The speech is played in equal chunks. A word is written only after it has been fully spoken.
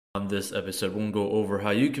On this episode, we'll go over how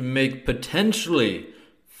you can make potentially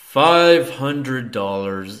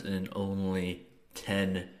 $500 in only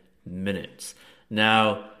 10 minutes.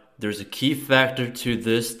 Now, there's a key factor to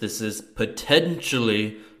this. This is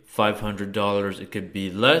potentially $500. It could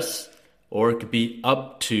be less or it could be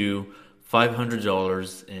up to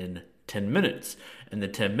 $500 in 10 minutes. And the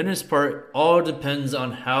 10 minutes part all depends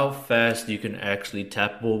on how fast you can actually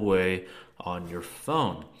tap away on your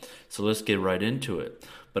phone. So let's get right into it.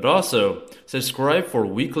 But also, subscribe for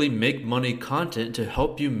weekly make money content to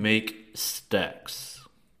help you make stacks.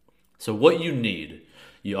 So what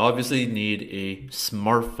you obviously need a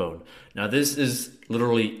smartphone. Now this is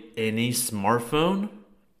literally any smartphone,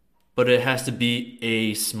 but it has to be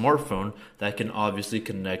a smartphone that can obviously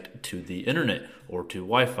connect to the internet or to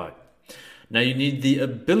Wi-Fi. Now you need the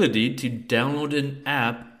ability to download an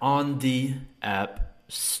app on the App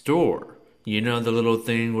Store. You know, the little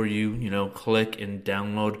thing where you click and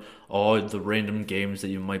download all the random games that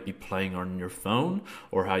you might be playing on your phone,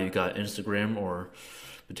 or how you got Instagram or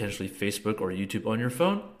potentially Facebook or YouTube on your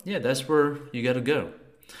phone. Yeah, that's where you got to go.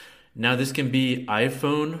 Now, this can be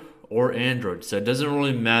iPhone or Android, so it doesn't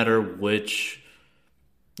really matter which,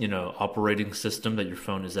 operating system that your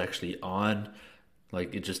phone is actually on.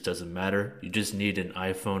 Like, it just doesn't matter. You just need an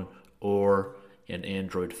iPhone or an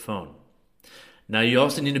Android phone. Now, you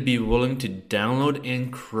also need to be willing to download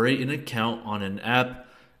and create an account on an app.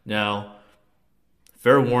 Now,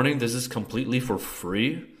 fair warning, this is completely for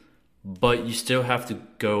free, but you still have to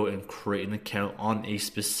go and create an account on a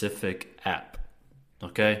specific app.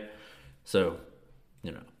 Okay? So,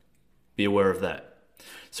 be aware of that.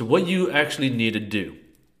 So what you actually need to do,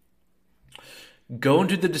 go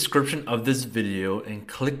into the description of this video and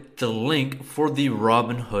click the link for the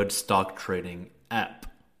Robinhood stock trading app.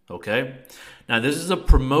 Okay? Now, this is a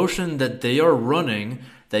promotion that they are running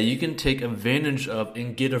that you can take advantage of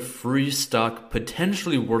and get a free stock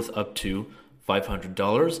potentially worth up to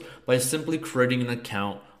 $500 by simply creating an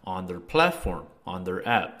account on their platform, on their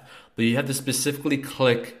app. But you have to specifically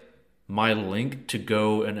click my link to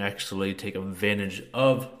go and actually take advantage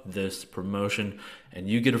of this promotion, and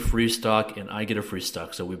you get a free stock and I get a free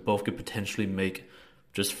stock. So we both could potentially make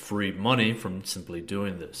just free money from simply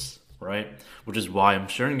doing this. Right? Which is why I'm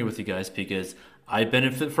sharing it with you guys, because I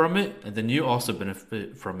benefit from it and then you also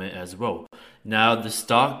benefit from it as well. Now, the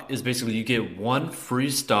stock is basically you get one free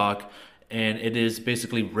stock, and it is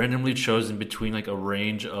basically randomly chosen between like a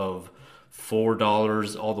range of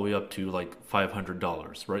 $4 all the way up to like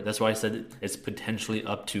 $500, right? That's why I said it's potentially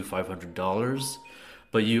up to $500,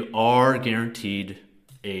 but you are guaranteed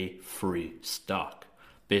a free stock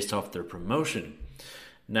based off their promotion.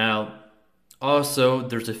 Now, also,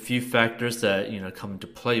 there's a few factors that come into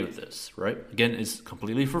play with this, right? Again, it's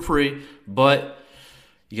completely for free, but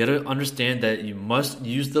you got to understand that you must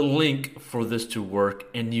use the link for this to work,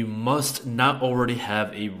 and you must not already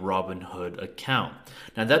have a Robinhood account.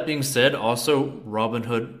 Now, that being said, also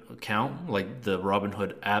Robinhood account, like the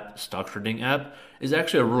Robinhood app, stock trading app, is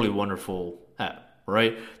actually a really wonderful app,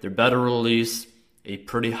 right? They're about to release a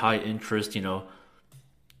pretty high interest,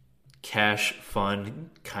 cash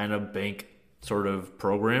fund kind of bank sort of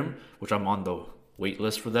program, which I'm on the wait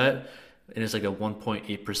list for that. And it's like a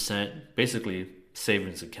 1.8% basically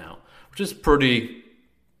savings account, which is pretty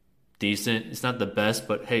decent. It's not the best,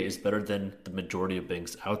 but hey, it's better than the majority of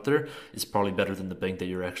banks out there. It's probably better than the bank that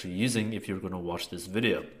you're actually using if you're going to watch this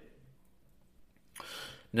video.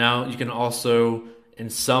 Now, you can also,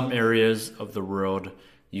 in some areas of the world,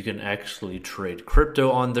 you can actually trade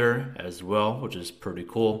crypto on there as well, which is pretty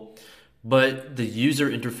cool. But the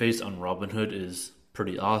user interface on Robinhood is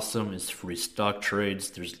pretty awesome. It's free stock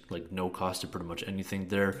trades. There's like no cost to pretty much anything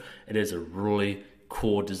there. It is a really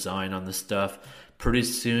cool design on this stuff. Pretty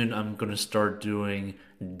soon I'm going to start doing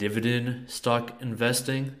dividend stock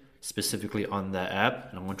investing specifically on that app.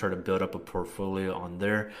 And I'm going to try to build up a portfolio on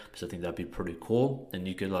there because I think that'd be pretty cool. And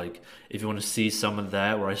you could if you want to see some of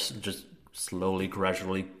that where I just slowly,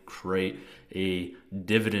 gradually create a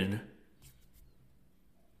dividend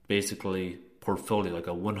basically portfolio, like a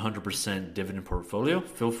 100% dividend portfolio,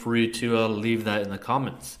 feel free to leave that in the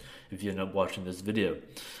comments if you end up watching this video.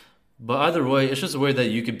 But either way, it's just a way that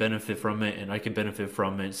you can benefit from it and I can benefit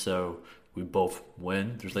from it, so we both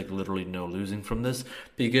win. There's literally no losing from this,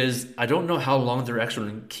 because I don't know how long they're actually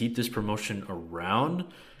going to keep this promotion around,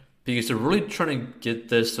 because they're really trying to get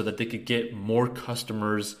this so that they could get more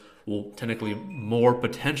customers, well, technically more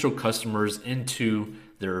potential customers into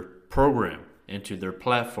their program, into their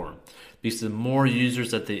platform. Because the more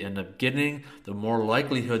users that they end up getting, the more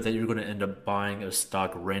likelihood that you're going to end up buying a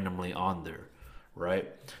stock randomly on there,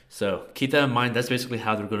 right? So keep that in mind. That's basically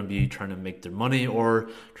how they're going to be trying to make their money, or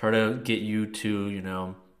try to get you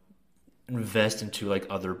to, invest into like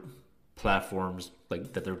other platforms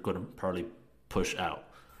like that they're going to probably push out,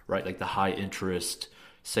 right? Like the high interest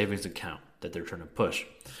savings account that they're trying to push.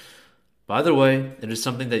 By the way, it is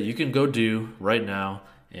something that you can go do right now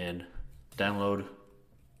and download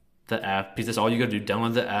the app, because that's all you gotta do.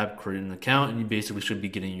 Download the app, create an account, and you basically should be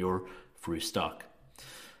getting your free stock.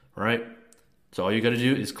 All right? So all you gotta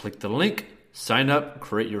do is click the link, sign up,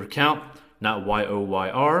 create your account, not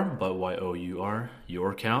YOYR, but YOUR,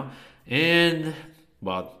 your account, and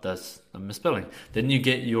well, that's a misspelling. Then you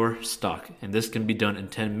get your stock, and this can be done in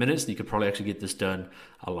 10 minutes. You could probably actually get this done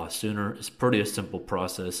a lot sooner. It's pretty a simple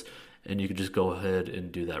process, and you can just go ahead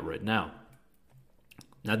and do that right now.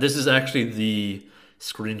 Now, this is actually the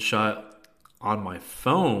screenshot on my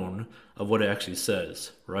phone of what it actually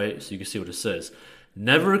says, right? So you can see what it says.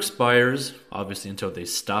 Never expires, obviously, until they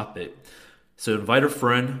stop it. So invite a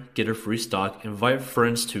friend, get a free stock. Invite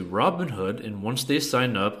friends to Robinhood, and once they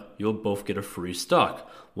sign up, you'll both get a free stock.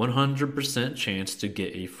 100% chance to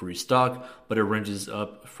get a free stock, but it ranges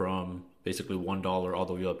up from basically $1 all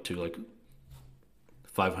the way up to like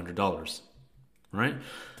 $500, right?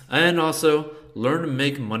 And also, learn to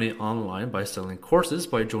make money online by selling courses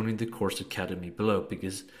by joining the Course Academy below,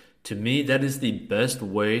 because to me, that is the best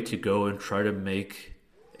way to go and try to make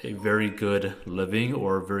a very good living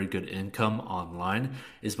or a very good income online,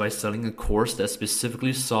 is by selling a course that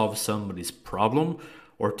specifically solves somebody's problem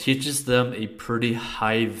or teaches them a pretty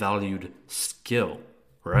high valued skill,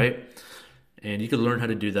 right? And you can learn how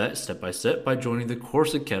to do that step by step by joining the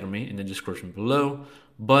Course Academy in the description below.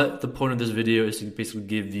 But the point of this video is to basically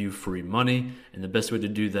give you free money, and the best way to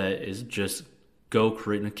do that is just go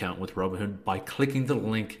create an account with Robinhood by clicking the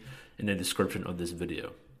link in the description of this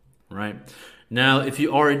video, right? Now, if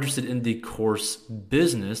you are interested in the course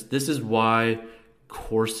business, this is why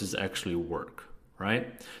courses actually work, right?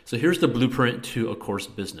 So here's the blueprint to a course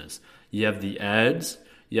business. You have the ads,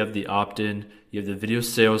 you have the opt-in, you have the video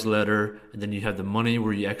sales letter, and then you have the money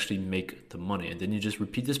where you actually make the money. And then you just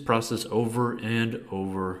repeat this process over and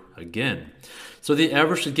over again. So the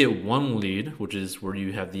average to get one lead, which is where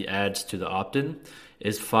you have the ads to the opt-in,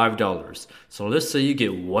 is $5. So let's say you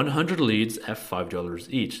get 100 leads at $5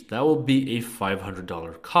 each. That will be a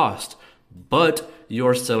 $500 cost, but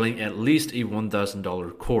you're selling at least a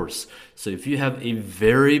 $1,000 course. So if you have a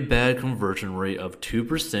very bad conversion rate of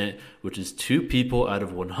 2%, which is 2 people out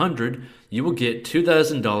of 100, you will get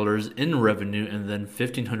 $2,000 in revenue and then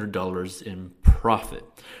 $1,500 in profit.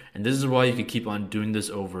 And this is why you can keep on doing this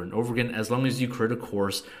over and over again, as long as you create a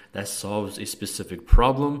course that solves a specific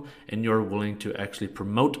problem and you're willing to actually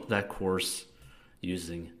promote that course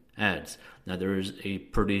using ads. Now, there is a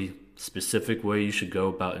pretty specific way you should go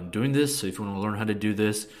about in doing this. So if you want to learn how to do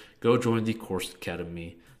this, go join the Course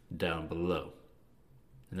Academy down below.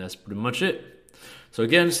 And that's pretty much it. So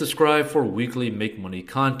again, subscribe for weekly make money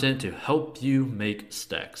content to help you make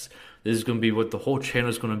stacks. This is going to be what the whole channel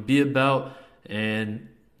is going to be about. And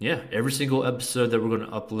yeah, every single episode that we're going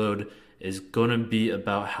to upload is going to be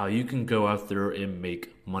about how you can go out there and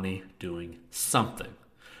make money doing something.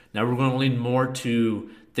 Now we're going to lean more to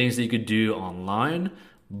things that you could do online,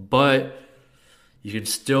 but you can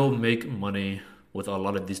still make money with a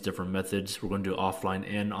lot of these different methods. We're going to do offline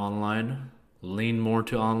and online, lean more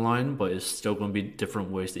to online, but it's still going to be different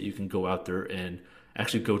ways that you can go out there and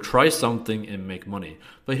actually go try something and make money.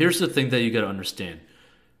 But here's the thing that you got to understand.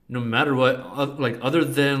 No matter what, like other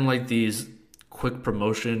than like these quick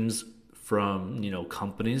promotions from,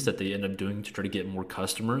 companies that they end up doing to try to get more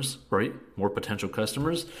customers, right? More potential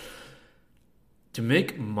customers. To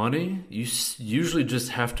make money, you usually just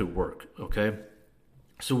have to work, okay?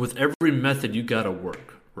 So with every method, you gotta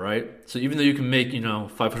work, right? So even though you can make,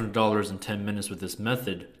 $500 in 10 minutes with this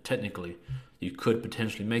method, technically, you could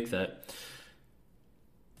potentially make that.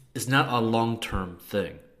 It's not a long-term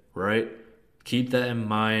thing, right? Keep that in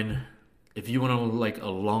mind. If you want to like a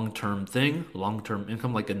long-term thing, long-term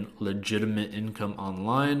income, like a legitimate income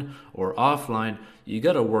online or offline, you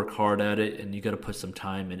got to work hard at it, and you got to put some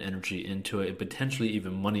time and energy into it, and potentially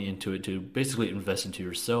even money into it to basically invest into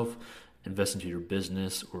yourself, invest into your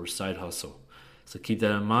business or side hustle. So keep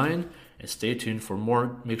that in mind and stay tuned for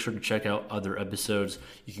more. Make sure to check out other episodes.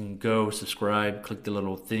 You can go subscribe, click the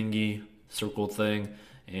little thingy, circle thing,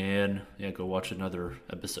 and go watch another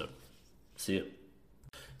episode. See you.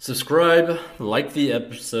 Subscribe, like the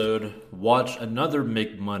episode, watch another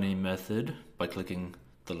make money method by clicking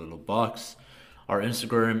the little box. Our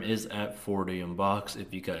Instagram is at 4dambox.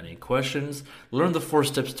 If you got any questions, learn the 4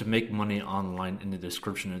 steps to make money online in the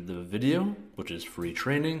description of the video, which is free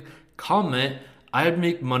training. Comment, I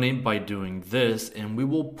make money by doing this, and we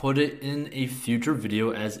will put it in a future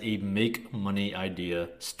video as a make money idea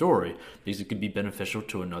story because it could be beneficial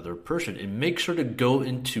to another person. And make sure to go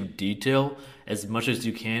into detail as much as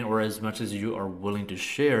you can or as much as you are willing to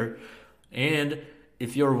share. And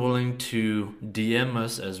if you're willing to DM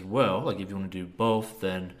us as well, like if you want to do both,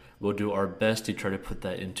 then we'll do our best to try to put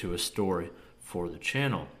that into a story for the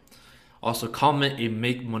channel. Also, comment a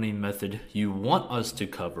make money method you want us to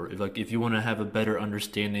cover. If you want to have a better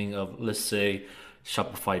understanding of, let's say,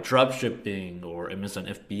 Shopify dropshipping or Amazon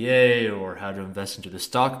FBA or how to invest into the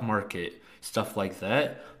stock market, stuff like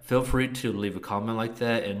that, feel free to leave a comment like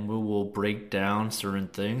that, and we will break down certain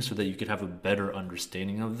things so that you can have a better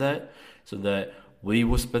understanding of that, so that we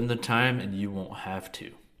will spend the time and you won't have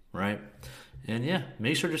to, right? And yeah,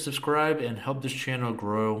 make sure to subscribe and help this channel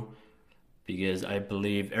grow, because I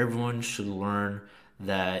believe everyone should learn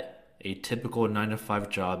that a typical 9-to-5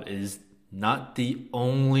 job is not the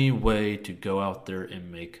only way to go out there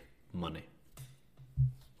and make money.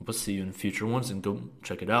 We'll see you in future ones, and go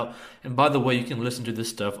check it out. And by the way, you can listen to this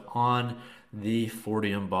stuff on the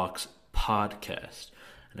 40 Unbox podcast.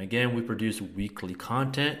 And again, we produce weekly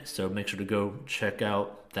content, so make sure to go check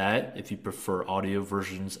out that if you prefer audio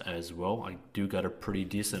versions as well. I do got a pretty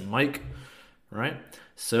decent mic, right?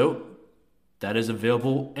 So that is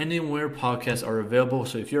available anywhere podcasts are available.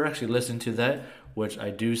 So if you're actually listening to that, which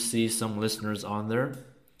I do see some listeners on there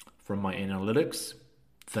from my analytics,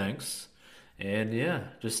 thanks. And yeah,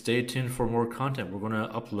 just stay tuned for more content. We're going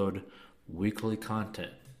to upload weekly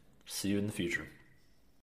content. See you in the future.